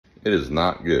It is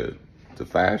not good to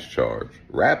fast charge,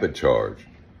 rapid charge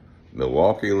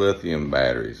Milwaukee lithium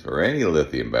batteries, or any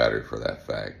lithium battery for that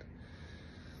fact.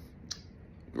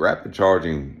 Rapid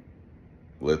charging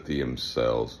lithium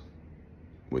cells,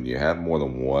 when you have more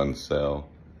than one cell,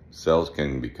 cells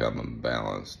can become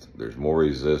imbalanced. There's more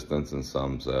resistance in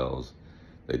some cells.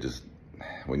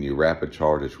 When you rapid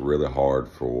charge, it's really hard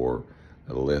for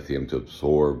the lithium to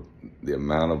absorb the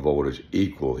amount of voltage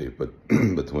equally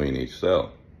between each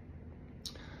cell.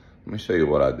 Let me show you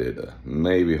what I did to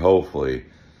maybe, hopefully,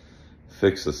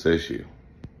 fix this issue.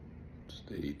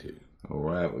 Stay tuned. All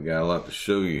right, we got a lot to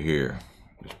show you here.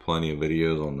 There's plenty of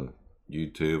videos on the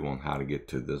YouTube on how to get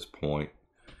to this point.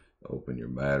 Open your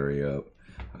battery up.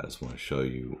 I just want to show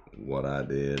you what I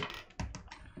did.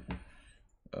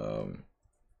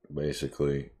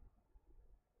 Basically,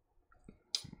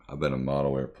 I've been a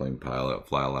model airplane pilot,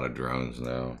 fly a lot of drones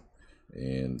now,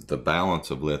 and the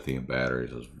balance of lithium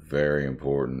batteries is very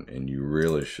important, and you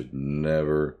really should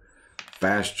never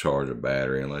fast charge a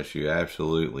battery unless you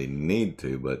absolutely need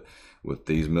to. But with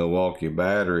these Milwaukee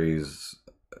batteries,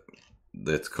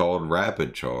 that's called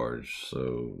rapid charge,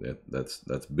 so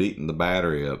that's beating the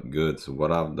battery up good. So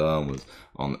what I've done was,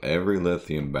 on every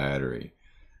lithium battery,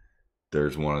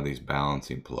 there's one of these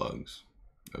balancing plugs,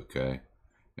 okay?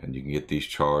 And you can get these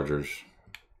chargers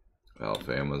off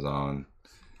Amazon.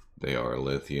 They are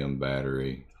lithium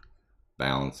battery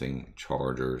balancing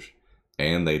chargers,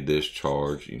 and they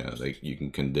discharge. You know, you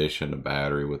can condition a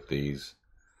battery with these,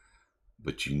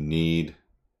 but you need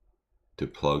to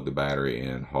plug the battery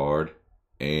in hard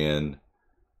and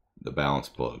the balance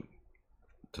plug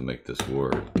to make this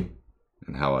work.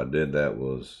 And how I did that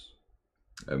was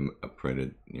I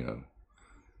printed, you know,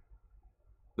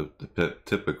 the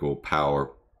typical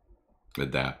power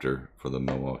adapter for the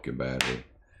Milwaukee battery,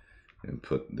 and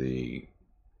put the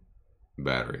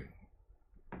battery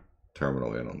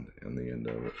terminal in on the end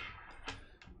of it.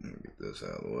 Let me get this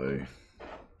out of the way.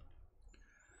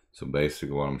 So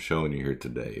basically what I'm showing you here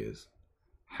today is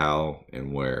how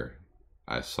and where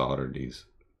I soldered these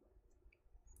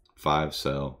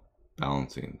 5-cell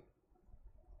balancing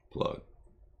plug.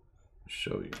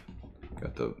 Show you.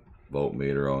 Got the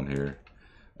voltmeter on here.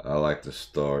 I like to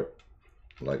start,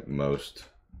 like most,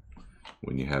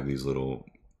 when you have these little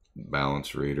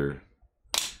balance reader,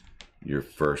 your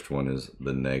first one is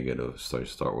the negative. So you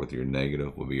start with your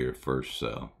negative, will be your first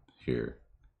cell, here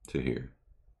to here,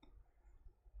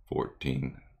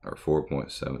 14 or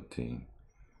 4.17.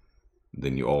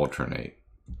 Then you alternate,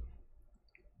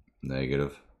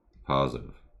 negative,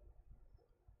 positive.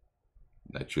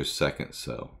 That's your second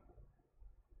cell.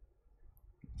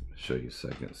 Show you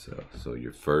second cell. So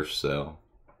your first cell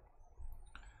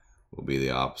will be the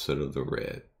opposite of the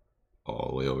red, all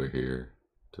the way over here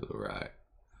to the right.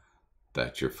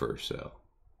 That's your first cell.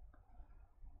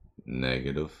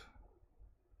 Negative.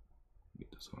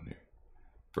 Get this on here.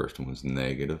 First one's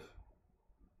negative.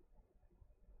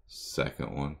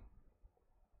 Second one,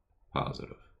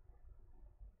 positive.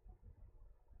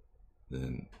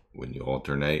 Then when you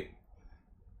alternate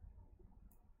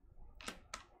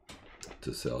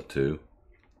to cell 2,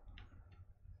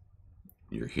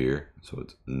 you're here, so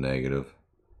it's negative,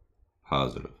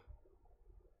 positive.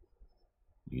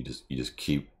 You just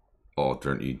keep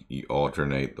you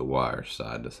alternate the wires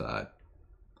side to side.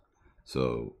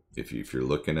 So if you're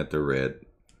looking at the red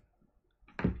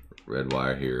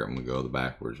wire here, I'm gonna go the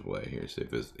backwards way here, see if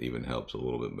this even helps a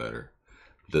little bit better.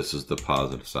 This is the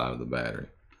positive side of the battery,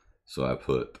 so I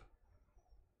put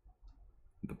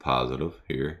the positive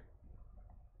here,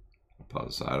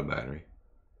 positive side of the battery.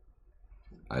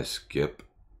 I skip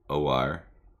a wire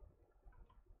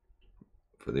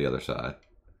for the other side.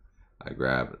 I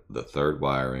grab the third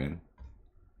wire in,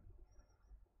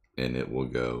 and it will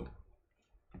go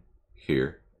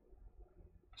here.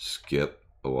 Skip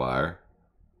a wire,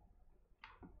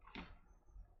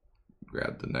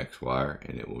 grab the next wire,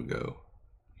 and it will go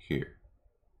here.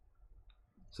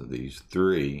 So these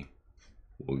 3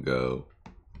 will go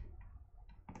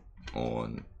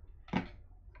on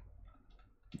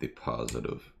the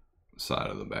positive side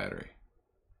of the battery.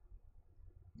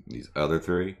 These other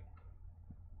 3,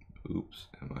 oops,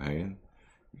 in my hand,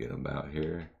 get them out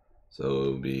here. So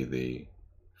it'll be the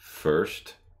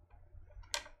first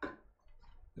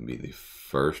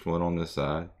one on this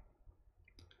side,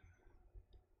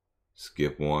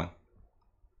 skip one,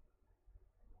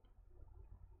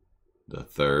 the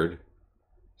third,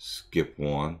 skip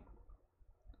one,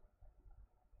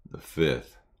 the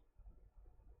fifth.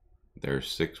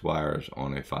 There's 6 wires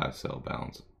on a 5-cell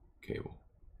balance cable,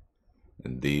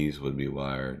 and these would be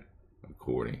wired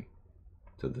according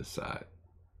to this side.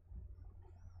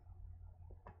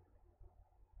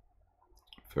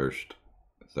 first,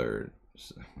 third,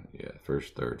 yeah,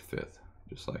 first, third, fifth,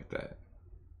 just like that.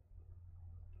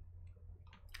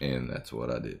 And that's what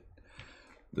I did.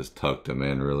 Just tucked them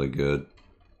in really good.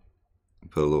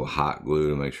 Put a little hot glue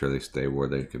to make sure they stay where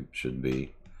they should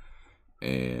be.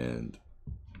 And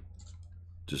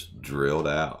just drilled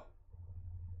out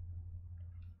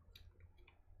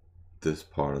this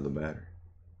part of the battery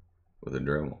with a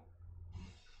Dremel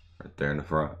right there in the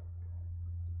front.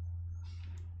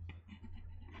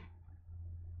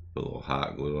 Put a little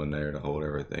hot glue in there to hold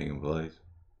everything in place.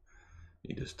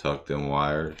 You just tuck them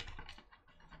wires.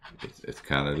 It's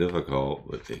kind of difficult,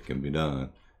 but it can be done.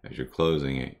 As you're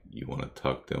closing it, you want to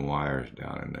tuck them wires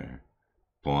down in there.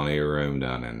 Plenty of room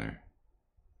down in there.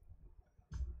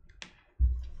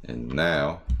 And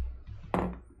now,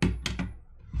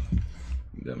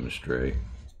 demonstrate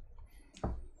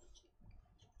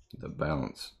the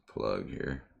balance plug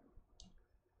here.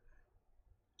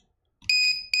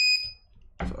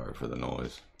 Sorry for the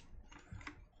noise.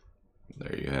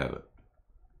 There you have it.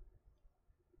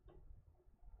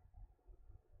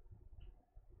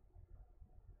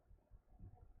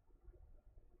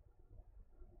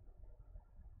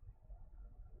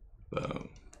 Boom.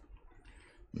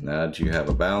 Now that you have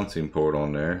a balancing port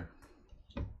on there,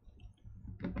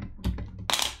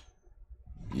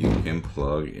 you can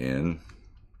plug in.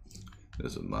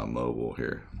 This is my mobile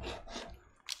here.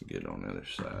 Get on the other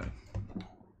side.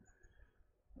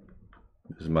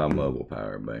 This is my mobile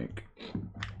power bank.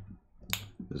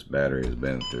 This battery has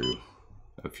been through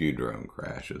a few drone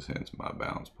crashes, hence my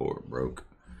balance port broke.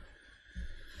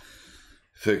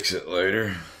 Fix it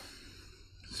later.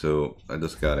 So I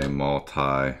just got a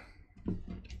multi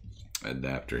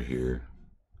adapter here.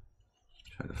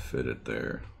 Try to fit it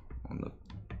there on the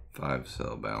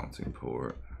 5-cell balancing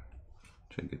port.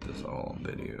 Try to get this all on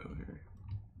video here.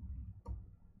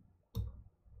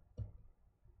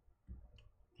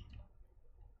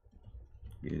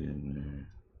 Get in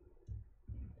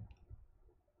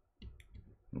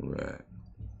there. Alright.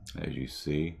 As you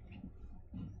see,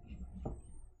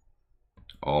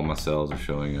 all my cells are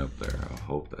showing up there. I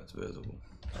hope that's visible.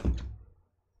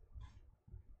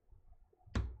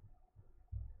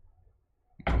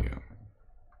 Yeah.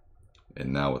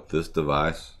 And now with this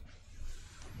device,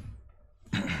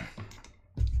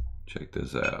 check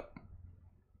this out.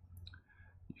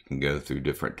 You can go through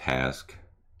different tasks.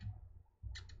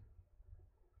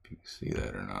 If you can see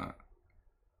that or not.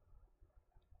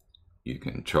 You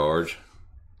can charge,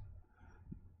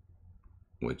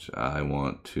 which I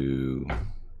want to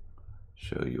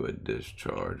show you a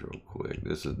discharge real quick.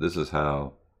 This is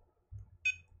how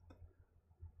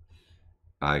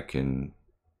I can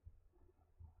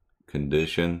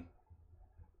condition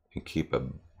and keep a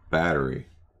battery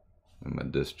and my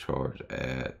discharge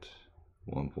at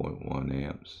 1.1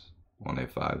 amps on a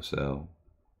 5-cell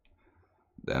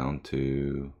down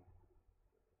to,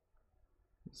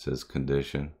 it says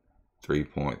condition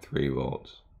 3.3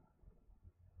 volts.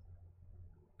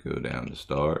 Go down to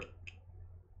start.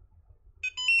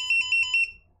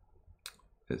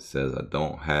 It says I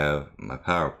don't have my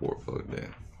power port plugged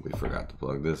in. We forgot to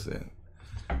plug this in.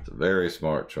 It's a very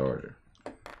smart charger.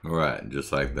 Alright,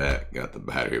 just like that, got the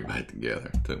battery back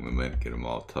together. Took me a minute to get them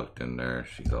all tucked in there.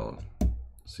 She's all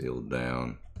sealed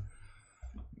down.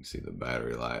 You can see the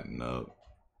battery lighting up.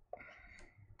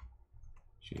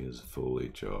 She is fully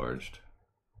charged.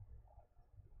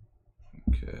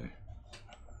 Okay.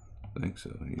 I think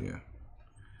so, yeah.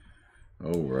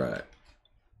 Alright.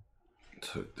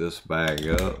 Took this bag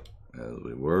up as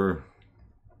we were.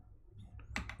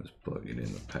 Let's plug it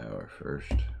in the power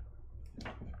first.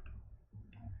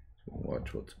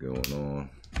 Watch what's going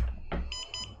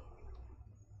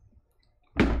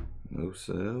on. No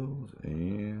cells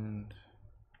and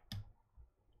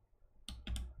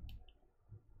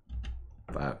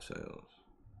 5 cells.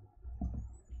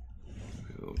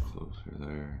 Be a little closer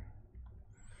there.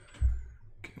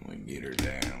 Can we get her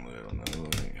down a little? No,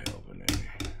 it ain't helping any.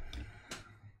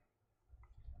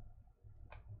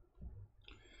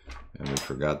 And we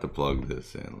forgot to plug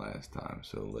this in last time,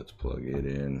 so let's plug it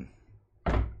in.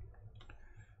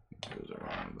 It goes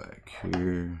around back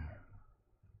here.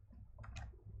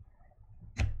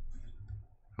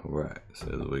 Alright,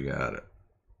 says we got it.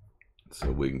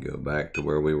 So we can go back to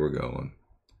where we were going.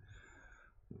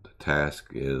 The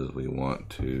task is we want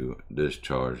to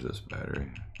discharge this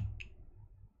battery.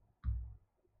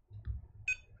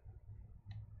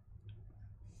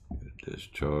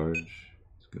 Discharge.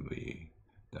 It's going to be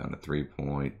down to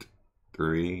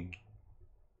 3.3.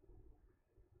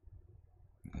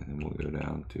 And then we'll go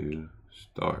down to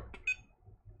start.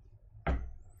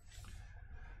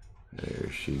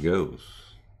 There she goes.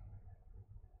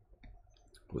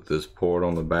 with this port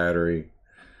on the battery,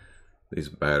 these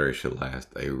batteries should last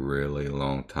a really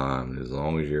long time, as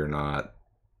long as you're not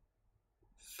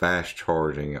fast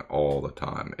charging it all the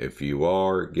time. If you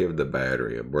are, give the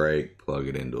battery a break, plug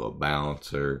it into a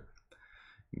balancer,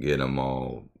 get them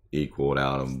all equaled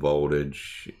out in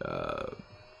voltage.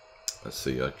 Let's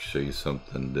see, I can show you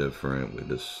something different. We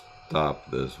just stop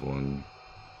this one.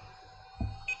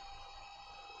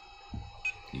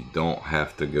 You don't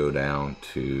have to go down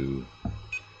to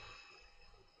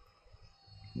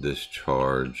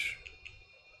discharge.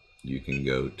 You can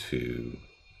go to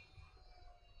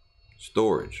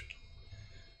storage.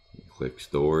 You click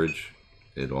storage.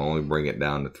 It'll only bring it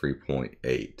down to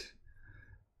 3.8.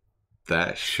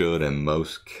 That should, in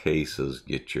most cases,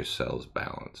 get your cells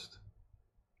balanced.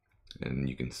 And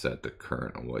you can set the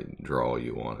current on what draw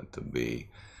you want it to be.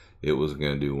 It was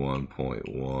going to do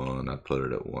 1.1. I put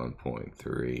it at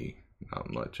 1.3.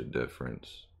 Not much a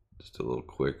difference. Just a little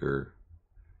quicker.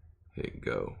 Hit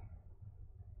go.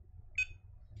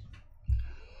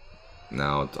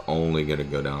 Now it's only going to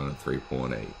go down to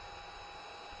 3.8.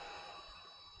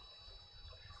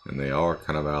 And they are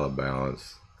kind of out of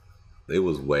balance. It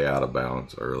was way out of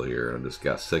balance earlier. I just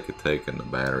got sick of taking the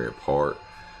battery apart.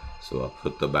 So I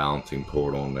put the balancing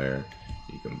port on there.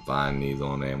 You can find these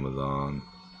on Amazon.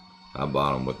 I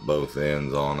bought them with both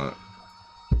ends on it.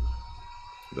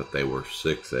 But they were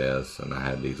 6S, and I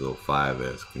had these little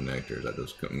 5S connectors.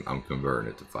 I'm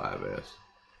converting it to 5S.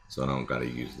 So I don't got to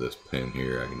use this pin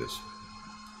here. I can just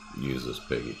use this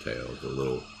piggy tail.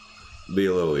 Be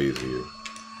a little easier.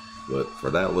 But for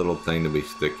that little thing to be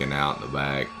sticking out in the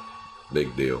back,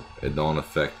 big deal. It don't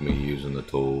affect me using the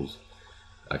tools.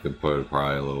 I could put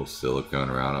probably a little silicone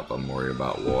around if I'm worried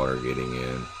about water getting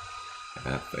in.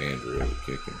 That fan's really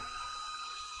kicking.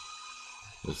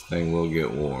 This thing will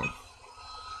get warm.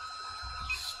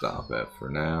 Stop that for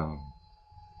now.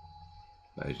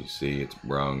 As you see, it's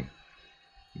brung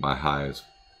my highest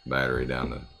battery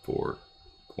down to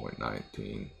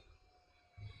 4.19.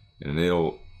 And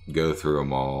it'll go through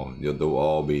them all. They'll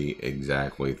all be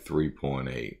exactly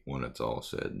 3.8 when it's all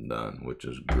said and done, which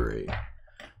is great.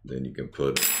 Then you can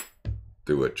put it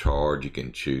through a charge. You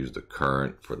can choose the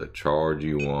current for the charge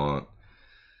you want.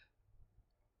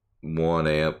 1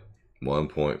 amp,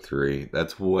 1.3.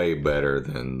 That's way better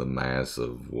than the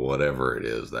massive whatever it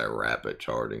is that rapid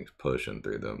charging's pushing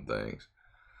through them things.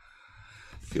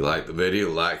 If you like the video,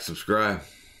 like, subscribe.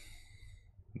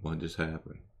 What just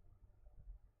happened?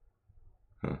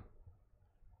 Huh?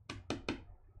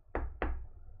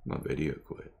 My video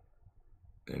quit.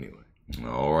 Anyway.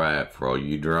 Alright, for all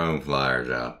you drone flyers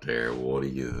out there, what do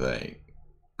you think?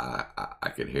 I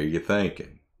could hear you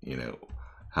thinking, you know,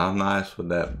 how nice would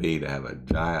that be to have a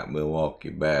giant Milwaukee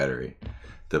battery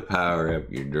to power up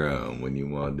your drone when you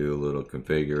want to do a little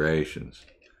configurations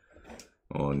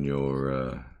on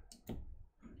your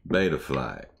beta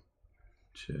flight.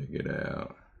 Check it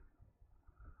out.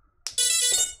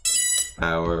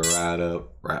 Power right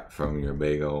up right from your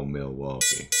big old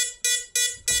Milwaukee.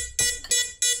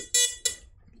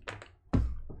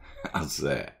 How's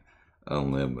that?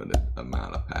 Unlimited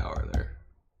amount of power there.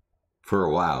 For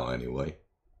a while anyway.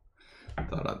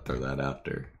 Thought I'd throw that out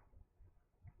there.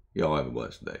 Y'all have a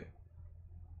blessed day.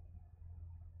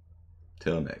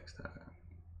 Till next time.